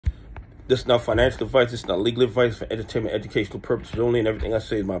This is not financial advice. This is not legal advice. For entertainment, educational purposes only, and everything I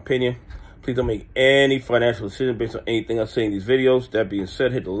say is my opinion. Please don't make any financial decision based on anything I say in these videos. That being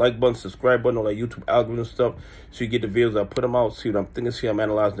said, hit the like button, subscribe button, all that YouTube algorithm stuff, so you get the videos I put them out, see what I'm thinking, see how I'm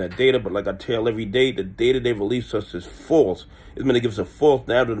analyzing that data. But like I tell every day, the data they release us is false. It's meant to give us a false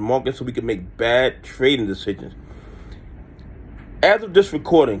narrative of the market so we can make bad trading decisions. As of this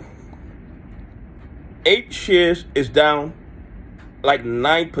recording, APE shares is down like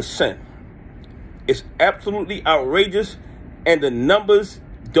 9%. It's absolutely outrageous, and the numbers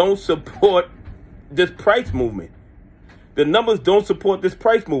don't support this price movement. The numbers don't support this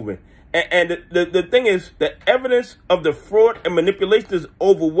price movement. And the thing is, the evidence of the fraud and manipulation is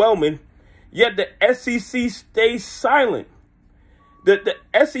overwhelming, yet the SEC stays silent. The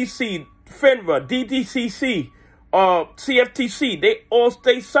SEC, FINRA, DTCC, CFTC, they all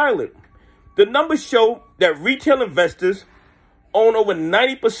stay silent. The numbers show that retail investors own over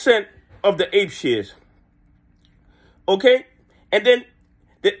 90% of the APE shares. Okay? And then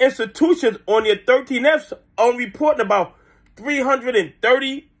the institutions on their 13Fs are reporting about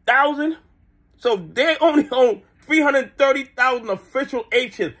 330,000. So they only own 330,000 official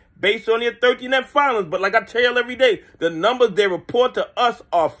APE shares based on their 13F filings. But like I tell every day, the numbers they report to us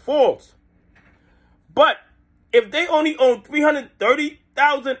are false. But if they only own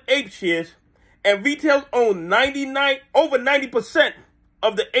 330,000 APE shares and retailers own over 90%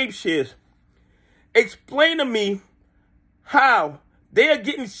 of the APE shares, explain to me how they are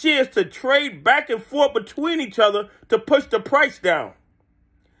getting shares to trade back and forth between each other to push the price down.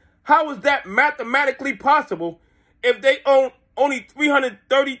 How is that mathematically possible if they own only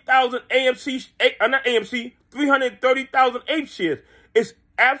 330,000 330,000 APE shares? It's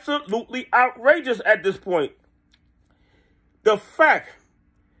absolutely outrageous at this point. The fact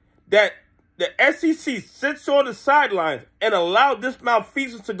that the SEC sits on the sidelines and allowed this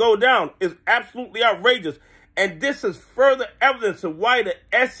malfeasance to go down is absolutely outrageous. And this is further evidence of why the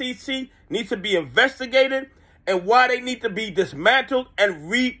SEC needs to be investigated and why they need to be dismantled and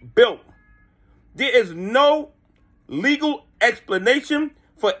rebuilt. There is no legal explanation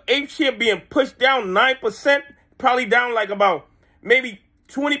for APE share being pushed down 9%, probably down like about maybe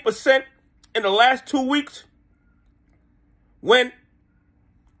 20% in the last 2 weeks, when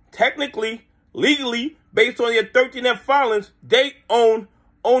technically, legally, based on their 13F filings, they own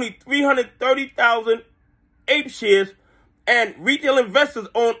only 330,000 APE shares, and retail investors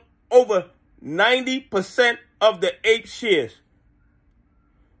own over 90% of the APE shares.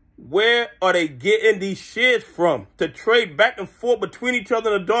 Where are they getting these shares from to trade back and forth between each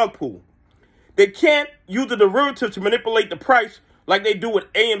other in a dog pool? They can't use the derivative to manipulate the price like they do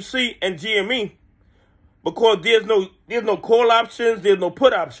with AMC and GME, because there's no call options, there's no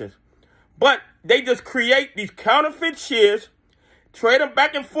put options. But they just create these counterfeit shares, trade them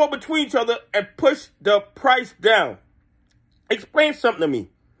back and forth between each other, and push the price down. Explain something to me.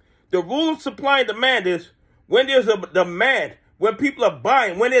 The rule of supply and demand is when there's a demand, when people are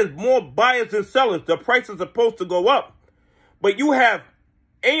buying, when there's more buyers than sellers, the price is supposed to go up. But you have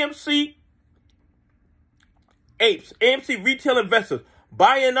AMC APEs, AMC retail investors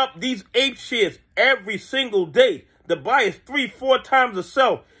buying up these APE shares every single day. The buy is 3-4 times the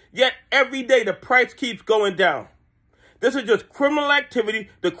sell. Yet every day the price keeps going down. This is just criminal activity,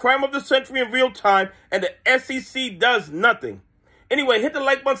 the crime of the century in real time, and the SEC does nothing. Anyway, hit the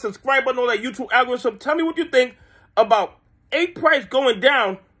like button, subscribe button, all that YouTube algorithm. Tell me what you think about APE price going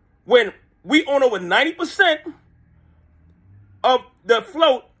down when we own over 90% of the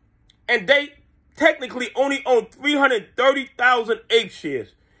float, and they technically only own 330,000 APE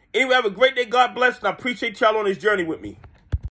shares. Anyway, have a great day. God bless, and I appreciate y'all on this journey with me.